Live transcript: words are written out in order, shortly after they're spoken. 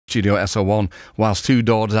Studio SO1. Whilst two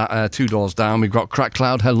doors down, we've got Crack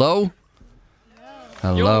Cloud. Hello.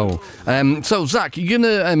 Hello. So, Zach, you're going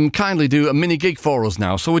to kindly do a mini gig for us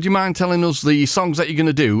now. So would you mind telling us the songs that you're going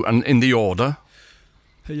to do and in the order?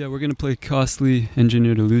 Hey, yeah, we're going to play Costly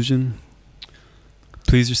Engineered Illusion,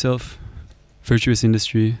 Please Yourself, Virtuous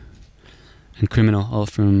Industry, and Criminal, all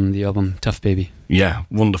from the album Tough Baby. Yeah,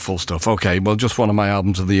 wonderful stuff. Okay, well, just one of my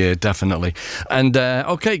albums of the year, definitely. And,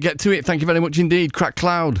 okay, get to it. Thank you very much indeed. Crack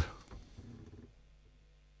Cloud.